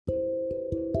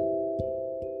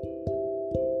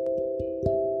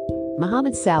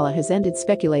Mohamed Salah has ended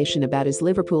speculation about his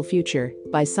Liverpool future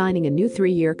by signing a new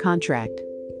 3-year contract.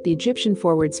 The Egyptian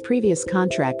forward's previous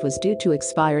contract was due to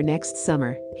expire next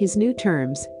summer. His new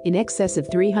terms, in excess of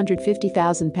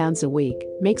 £350,000 a week,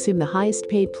 makes him the highest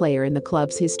paid player in the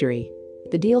club's history.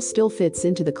 The deal still fits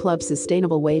into the club's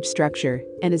sustainable wage structure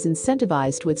and is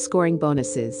incentivized with scoring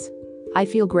bonuses. "I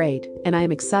feel great, and I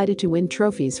am excited to win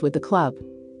trophies with the club.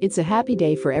 It's a happy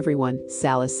day for everyone,"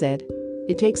 Salah said.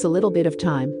 "It takes a little bit of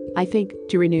time, I think,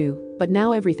 to renew, but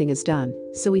now everything is done,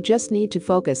 so we just need to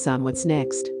focus on what's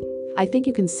next. I think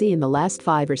you can see in the last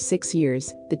 5 or 6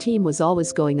 years, the team was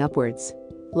always going upwards.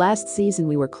 Last season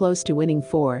we were close to winning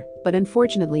 4, but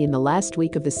unfortunately in the last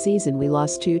week of the season we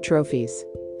lost 2 trophies.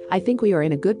 I think we are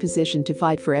in a good position to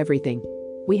fight for everything.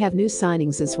 We have new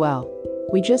signings as well.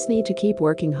 We just need to keep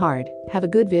working hard, have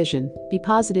a good vision, be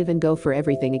positive and go for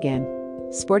everything again."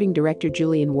 Sporting director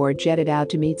Julian Ward jetted out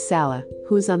to meet Salah,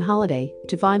 who is on holiday,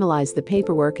 to finalize the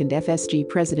paperwork, and FSG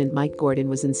president Mike Gordon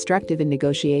was instructive in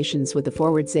negotiations with the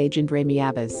forward's agent Rami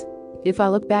Abbas. "If I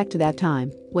look back to that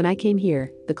time, when I came here,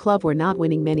 the club were not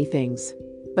winning many things.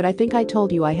 But I think I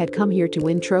told you I had come here to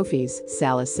win trophies,"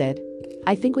 Salah said.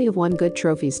 "I think we have won good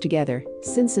trophies together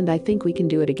since, and I think we can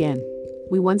do it again.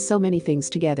 We won so many things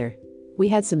together. We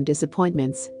had some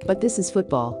disappointments, but this is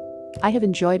football. I have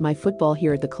enjoyed my football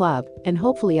here at the club, and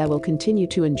hopefully I will continue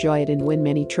to enjoy it and win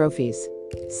many trophies."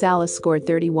 Salah scored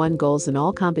 31 goals in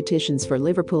all competitions for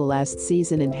Liverpool last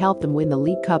season and helped them win the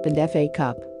League Cup and FA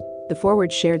Cup. The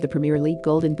forward shared the Premier League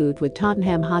Golden Boot with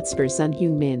Tottenham Hotspur's Son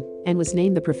Heung-min and was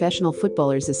named the Professional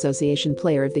Footballers Association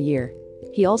Player of the Year.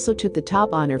 He also took the top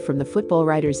honor from the Football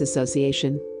Writers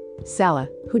Association. Salah,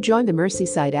 who joined the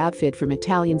Merseyside outfit from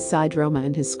Italian side Roma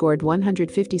and has scored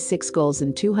 156 goals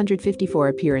in 254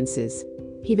 appearances.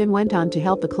 He then went on to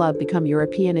help the club become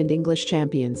European and English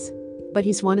champions. But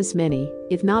he's won as many,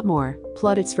 if not more,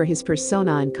 plaudits for his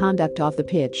persona and conduct off the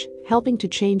pitch, helping to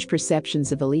change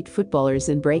perceptions of elite footballers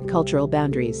and break cultural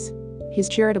boundaries. His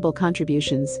charitable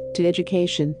contributions to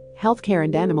education, healthcare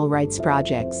and animal rights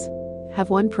projects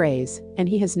have won praise, and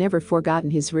he has never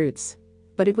forgotten his roots.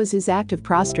 But it was his act of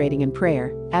prostrating in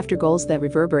prayer after goals that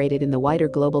reverberated in the wider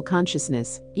global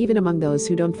consciousness, even among those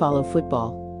who don't follow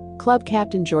football. Club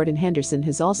captain Jordan Henderson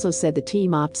has also said the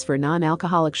team opts for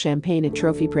non-alcoholic champagne at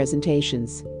trophy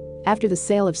presentations. After the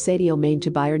sale of Sadio Mane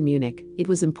to Bayern Munich, it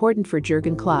was important for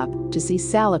Jurgen Klopp to see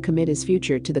Salah commit his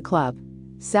future to the club.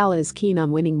 Salah is keen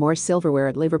on winning more silverware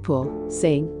at Liverpool,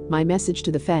 saying, "My message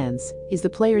to the fans is the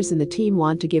players and the team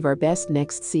want to give our best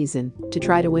next season to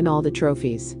try to win all the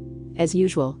trophies. As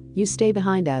usual, you stay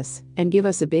behind us and give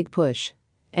us a big push.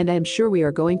 And I am sure we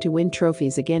are going to win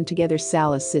trophies again together."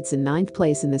 Salah sits in 9th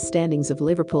place in the standings of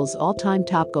Liverpool's all-time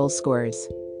top goal scorers.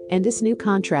 And this new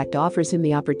contract offers him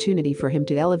the opportunity for him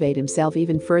to elevate himself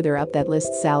even further up that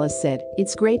list. Salah said,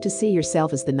 "It's great to see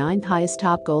yourself as the 9th highest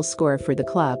top goal scorer for the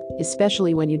club,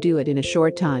 especially when you do it in a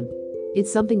short time.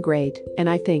 It's something great, and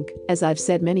I think, as I've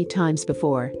said many times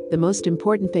before, the most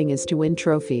important thing is to win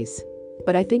trophies.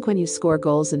 But I think when you score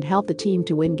goals and help the team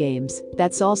to win games,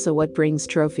 that's also what brings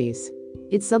trophies.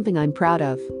 It's something I'm proud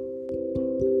of."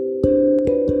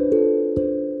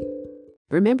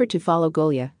 Remember to follow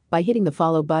Golia by hitting the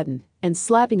follow button and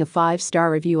slapping a 5-star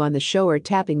review on the show or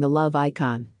tapping the love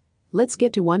icon. Let's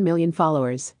get to 1 million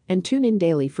followers and tune in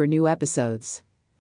daily for new episodes.